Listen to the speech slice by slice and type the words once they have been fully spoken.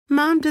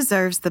Mom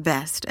deserves the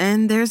best,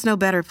 and there's no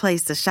better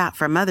place to shop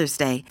for Mother's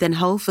Day than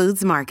Whole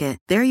Foods Market.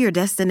 They're your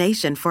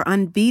destination for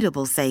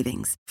unbeatable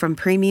savings, from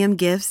premium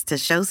gifts to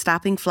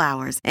show-stopping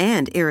flowers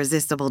and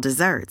irresistible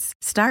desserts.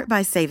 Start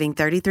by saving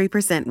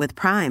 33% with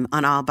Prime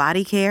on all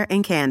body care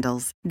and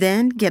candles.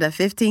 Then get a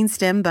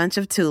 15-stem bunch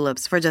of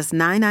tulips for just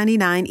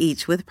 $9.99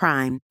 each with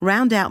Prime.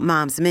 Round out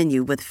Mom's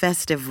menu with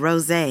festive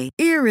rosé,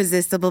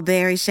 irresistible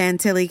berry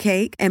chantilly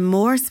cake, and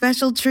more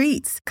special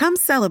treats. Come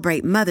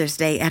celebrate Mother's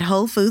Day at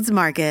Whole Foods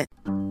Market.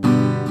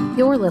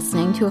 You're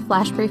listening to a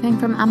flash briefing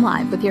from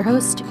MLive with your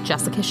host,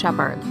 Jessica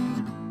Shepard.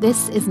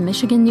 This is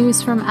Michigan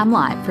News from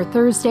MLive for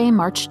Thursday,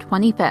 March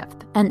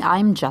 25th, and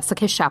I'm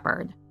Jessica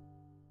Shepard.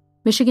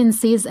 Michigan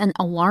sees an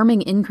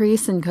alarming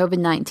increase in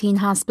COVID-19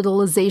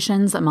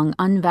 hospitalizations among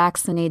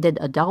unvaccinated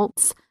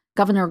adults.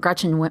 Governor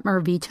Gretchen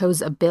Whitmer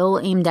vetoes a bill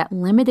aimed at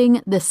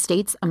limiting the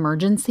state's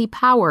emergency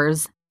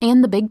powers,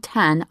 and the Big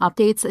Ten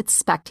updates its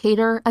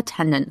spectator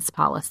attendance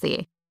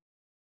policy.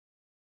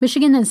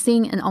 Michigan is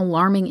seeing an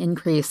alarming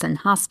increase in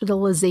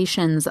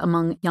hospitalizations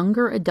among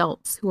younger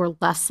adults who are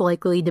less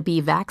likely to be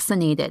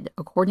vaccinated,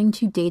 according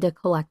to data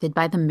collected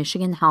by the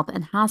Michigan Health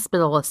and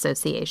Hospital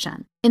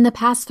Association. In the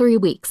past 3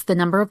 weeks, the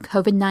number of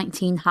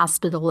COVID-19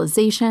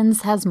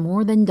 hospitalizations has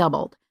more than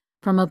doubled,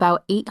 from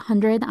about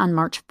 800 on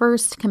March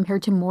 1st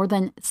compared to more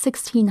than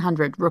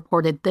 1,600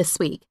 reported this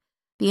week.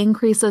 The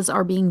increases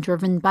are being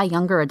driven by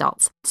younger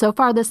adults. So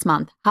far this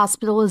month,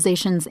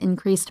 hospitalizations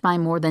increased by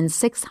more than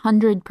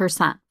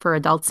 600% for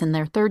adults in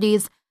their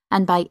 30s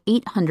and by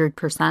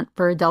 800%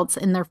 for adults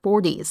in their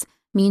 40s.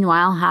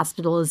 Meanwhile,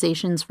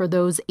 hospitalizations for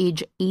those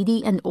age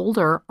 80 and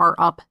older are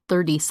up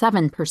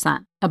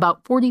 37%.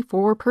 About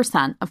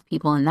 44% of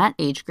people in that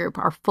age group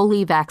are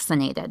fully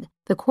vaccinated.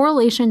 The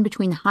correlation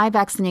between high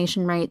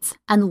vaccination rates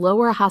and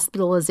lower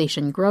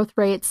hospitalization growth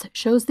rates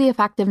shows the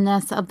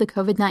effectiveness of the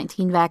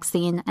COVID-19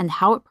 vaccine and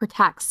how it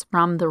protects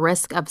from the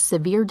risk of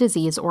severe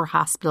disease or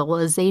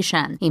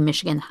hospitalization, a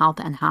Michigan Health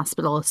and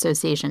Hospital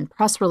Association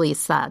press release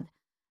said.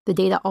 The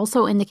data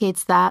also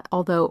indicates that,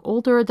 although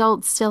older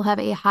adults still have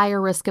a higher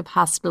risk of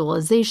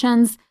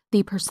hospitalizations,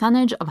 the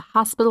percentage of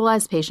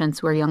hospitalized patients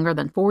who are younger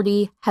than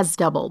 40 has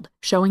doubled,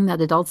 showing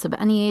that adults of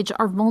any age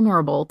are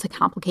vulnerable to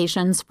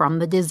complications from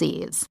the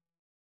disease.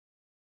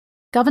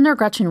 Governor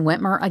Gretchen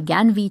Whitmer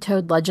again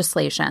vetoed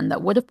legislation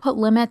that would have put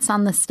limits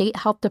on the state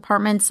health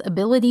department's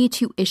ability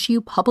to issue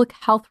public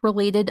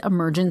health-related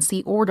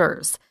emergency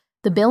orders.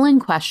 The bill in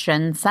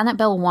question, Senate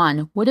Bill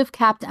 1, would have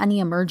capped any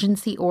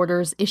emergency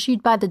orders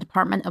issued by the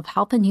Department of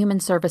Health and Human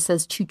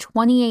Services to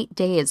 28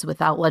 days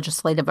without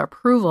legislative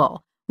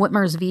approval.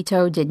 Whitmer's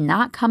veto did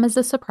not come as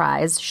a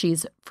surprise.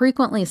 She's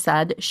frequently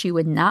said she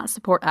would not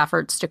support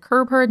efforts to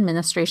curb her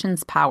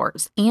administration's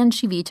powers, and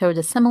she vetoed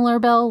a similar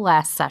bill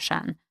last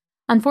session.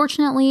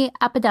 Unfortunately,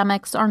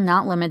 epidemics are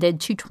not limited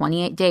to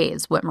 28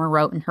 days, Whitmer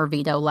wrote in her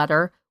veto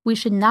letter. We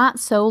should not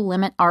so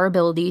limit our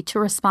ability to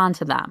respond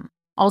to them.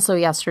 Also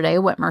yesterday,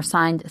 Whitmer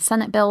signed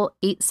Senate Bill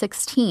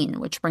 816,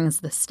 which brings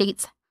the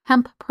state's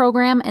hemp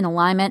program in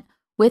alignment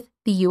with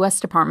the U.S.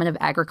 Department of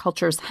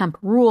Agriculture's hemp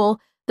rule.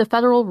 The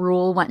federal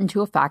rule went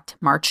into effect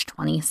March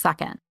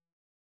 22nd.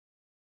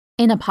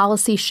 In a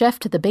policy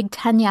shift, the Big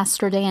Ten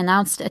yesterday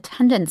announced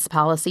attendance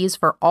policies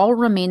for all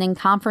remaining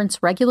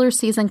conference regular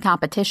season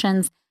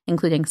competitions,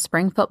 including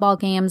spring football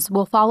games,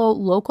 will follow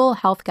local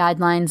health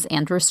guidelines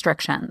and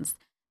restrictions.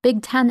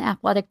 Big Ten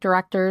athletic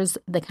directors,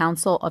 the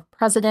Council of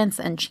Presidents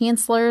and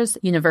Chancellors,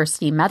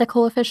 university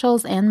medical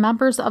officials, and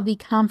members of the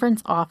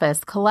conference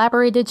office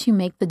collaborated to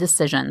make the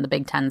decision, the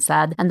Big Ten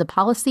said, and the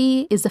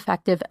policy is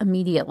effective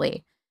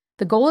immediately.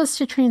 The goal is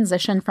to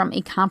transition from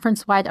a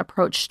conference-wide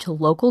approach to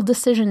local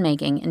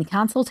decision-making in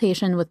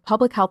consultation with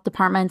public health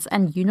departments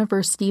and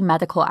university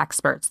medical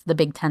experts, the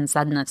Big Ten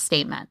said in a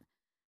statement.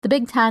 The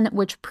Big Ten,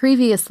 which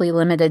previously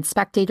limited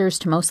spectators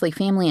to mostly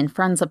family and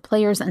friends of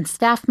players and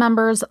staff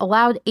members,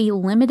 allowed a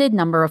limited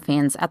number of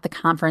fans at the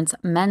conference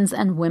men's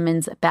and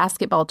women's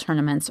basketball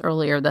tournaments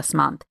earlier this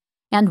month,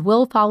 and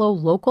will follow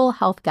local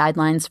health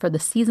guidelines for the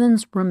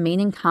season's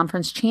remaining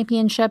conference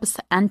championships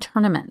and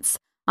tournaments.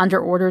 Under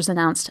orders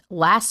announced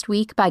last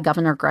week by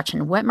Governor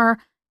Gretchen Whitmer,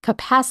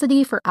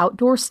 capacity for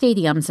outdoor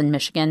stadiums in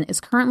Michigan is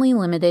currently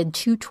limited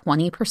to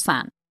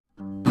 20%.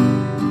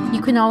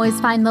 You can always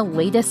find the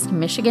latest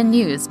Michigan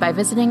news by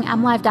visiting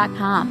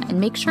mlive.com, and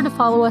make sure to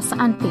follow us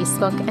on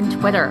Facebook and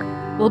Twitter.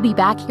 We'll be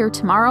back here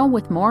tomorrow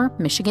with more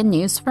Michigan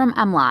news from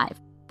MLive.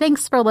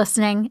 Thanks for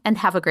listening and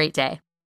have a great day.